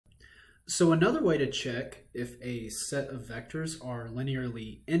So another way to check if a set of vectors are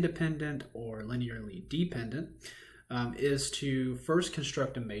linearly independent or linearly dependent is to first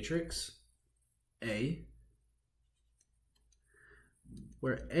construct a matrix A,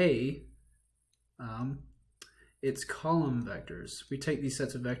 where A, it's column vectors. We take these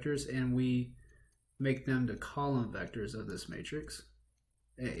sets of vectors and we make them the column vectors of this matrix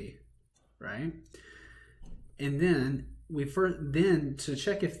A, right? And then to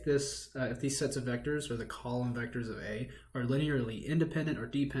check if these sets of vectors, or the column vectors of A, are linearly independent or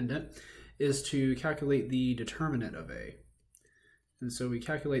dependent, is to calculate the determinant of A. And so we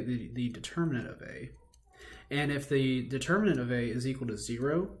calculate the determinant of A. And if the determinant of A is equal to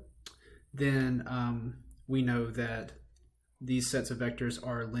 0, then we know that these sets of vectors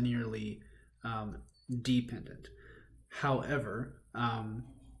are linearly dependent. However,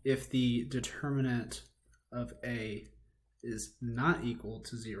 if the determinant of A is not equal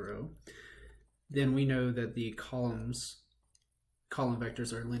to 0, then we know that the column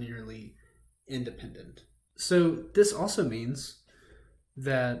vectors are linearly independent. So this also means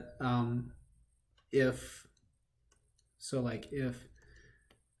that if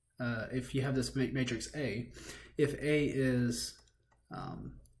you have this matrix A, if A is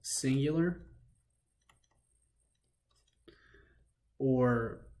singular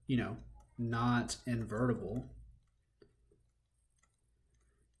or not invertible,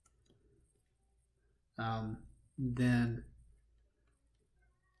 then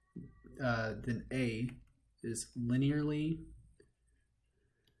A is linearly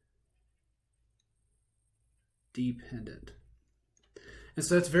dependent. And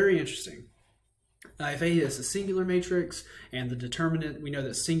so that's very interesting. If A is a singular matrix and the determinant, we know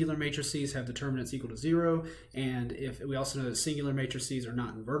that singular matrices have determinants equal to 0, and if we also know that singular matrices are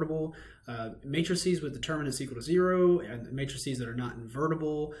not invertible, matrices with determinants equal to 0 and matrices that are not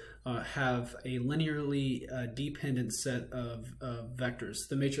invertible have a linearly dependent set of vectors.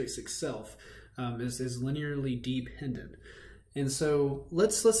 The matrix itself is linearly dependent. And so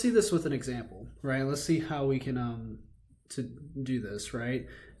let's see this with an example, right? Let's see how we can to do this, right?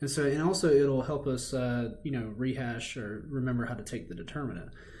 And also it'll help us rehash or remember how to take the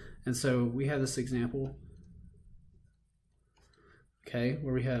determinant. And so we have this example, okay,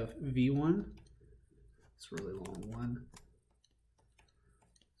 where we have v1, it's a really long one,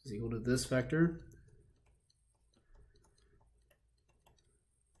 is equal to this vector,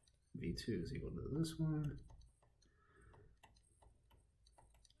 v2 is equal to this one,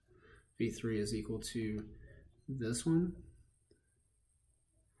 v3 is equal to this one,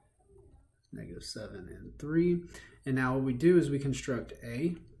 -7 and 3. And now what we do is we construct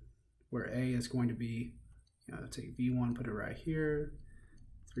A, where A is going to be, take v1, put it right here,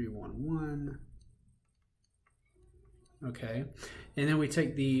 3, 1, 1. Okay, and then we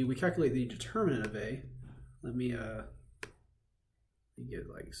calculate the determinant of A. Let me get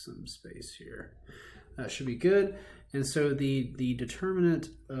like some space here. That should be good. And so the determinant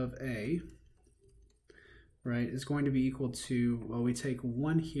of A, right, is going to be equal to, well, we take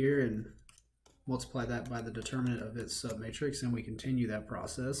 1 here and multiply that by the determinant of its submatrix, and we continue that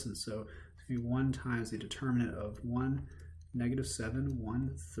process. And so it's going to be 1 times the determinant of 1, -7,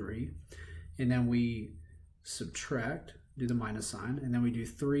 1, 3. And then we subtract, do the minus sign, and then we do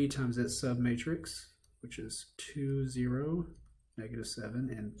 3 times its submatrix, which is 2, 0, -7,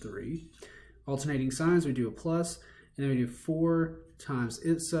 and 3. Alternating signs, we do a plus, and then we do 4 times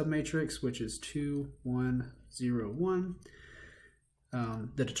its submatrix, which is 2, 1, 0, 1.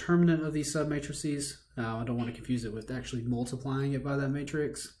 The determinant of these submatrices, I don't want to confuse it with actually multiplying it by that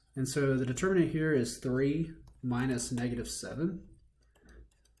matrix. And so the determinant here is 3 minus -7.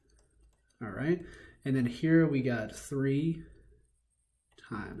 All right, and then here we got 3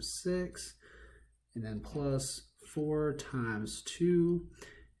 times 6, and then plus 4 times 2,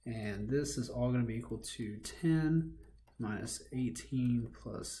 and this is all going to be equal to 10 minus 18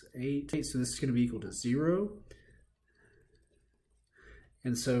 plus 8. So this is going to be equal to 0.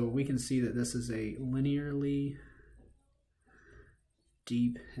 And so we can see that this is a linearly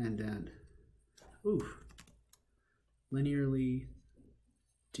dependent, linearly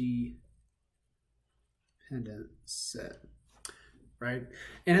dependent set, right?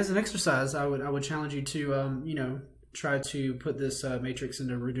 And as an exercise, I would challenge you to try to put this matrix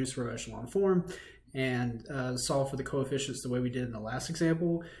into reduced row echelon form and solve for the coefficients the way we did in the last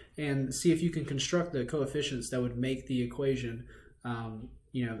example, and see if you can construct the coefficients that would make the equation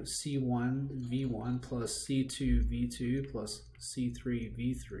C1 V1 plus C2 V2 plus C3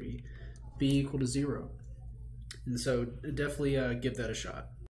 V3 be equal to 0. And so definitely give that a shot.